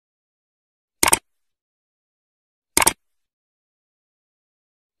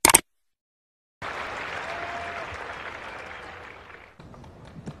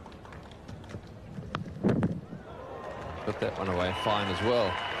that one away fine as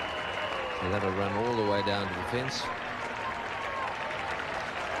well. So that'll run all the way down to the fence.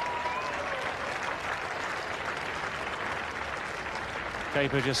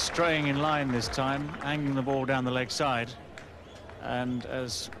 Kapil just straying in line this time, angling the ball down the leg side. And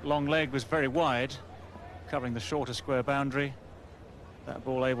as long leg was very wide, covering the shorter square boundary, that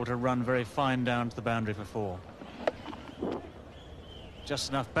ball able to run very fine down to the boundary for 4. Just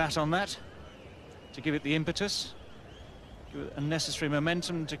enough bat on that to give it the impetus, give it a necessary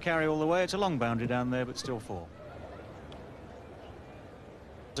momentum to carry all the way. It's a long boundary down there, but still 4.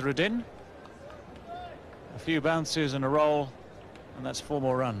 Azharuddin, a few bounces and a roll, and that's 4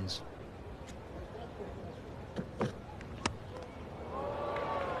 more runs.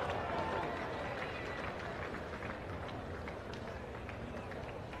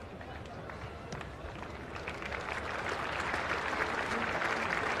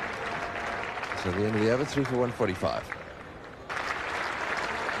 So at the end of the over, 3 for 145.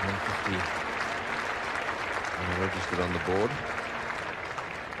 150 registered on the board.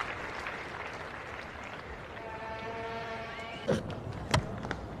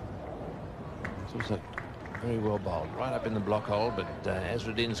 It's also very well bowled, right up in the block hole, but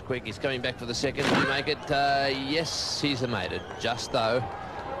Azharuddin's quick. He's coming back for the second. Did he make it? Yes, he's made it. Just though.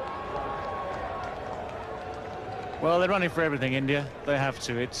 Well, they're running for everything, India. They have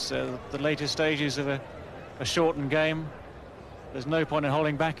to. It's the later stages of a shortened game. There's no point in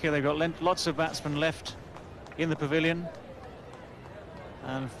holding back here. They've got lots of batsmen left in the pavilion.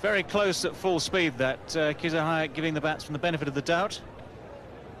 And very close at full speed, that Kizahaya giving the batsman the benefit of the doubt.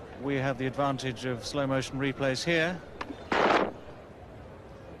 We have the advantage of slow motion replays here. That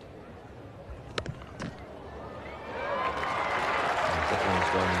one's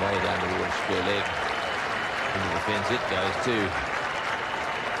gone way down towards square leg. Into the fence it goes too.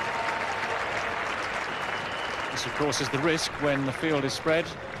 This, of course, is the risk when the field is spread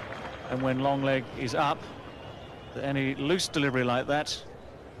and when long leg is up, that any loose delivery like that,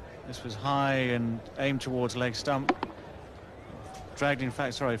 this was high and aimed towards leg stump, dragged, in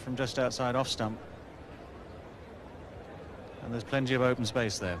fact, sorry, from just outside off stump. And there's plenty of open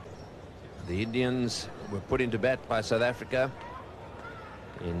space there. The Indians were put into bat by South Africa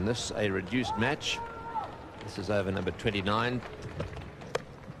in this, a reduced match. This is over number 29.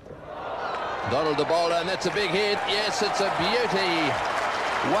 Donald the bowler, and that's a big hit. Yes, it's a beauty.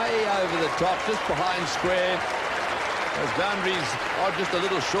 Way over the top, just behind square. Those boundaries are just a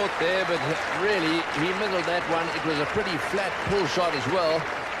little short there, but really, he middled that one. It was a pretty flat pull shot as well,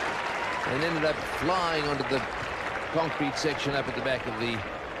 and ended up flying onto the concrete section up at the back of the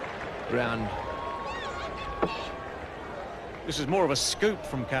ground. This is more of a scoop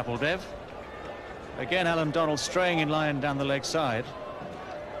from Kapil Dev. Again, Alan Donald straying in line down the leg side.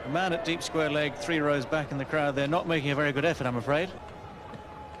 A man at deep square leg, 3 rows back in the crowd. They're not making a very good effort, I'm afraid.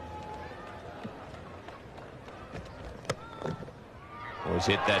 Always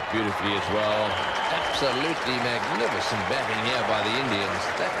hit that beautifully as well. Absolutely magnificent batting here by the Indians.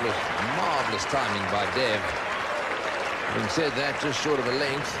 That was marvellous timing by Dev. Having said that, just short of a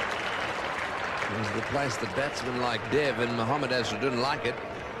length is the place that batsmen like Dev and Mohammad Azharuddin like it.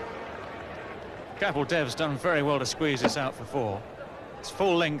 Kapil Dev's done very well to squeeze this out for 4. It's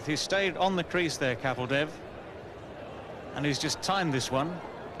full length. He's stayed on the crease there, Kapil Dev. And he's just timed this one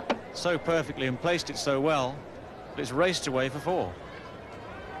so perfectly and placed it so well that it's raced away for 4.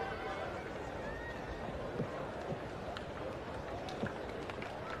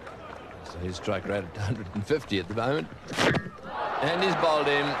 So his strike rate at 150 at the moment. And he's bowled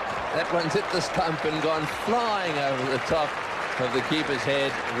him. That one's hit the stump and gone flying over the top of the keeper's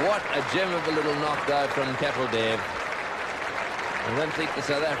head. What a gem of a little knock though from Kapil Dev. I don't think the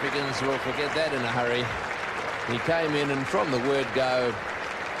South Africans will forget that in a hurry. He came in and from the word go,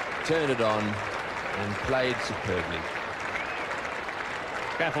 turned it on and played superbly.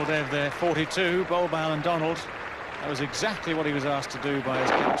 Kapil Dev there, 42, bowled by Alan Donald. That was exactly what he was asked to do by his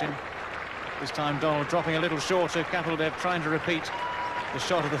captain. This time Donald dropping a little shorter. Kapil Dev trying to repeat the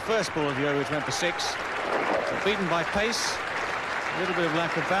shot of the first ball of the over, which went for 6. But beaten by pace, a little bit of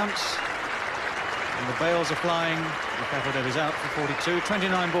lack of bounce. And the bails are flying. Kapil Dev is out for 42.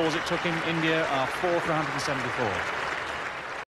 29 balls it took him. India are 4 for 174.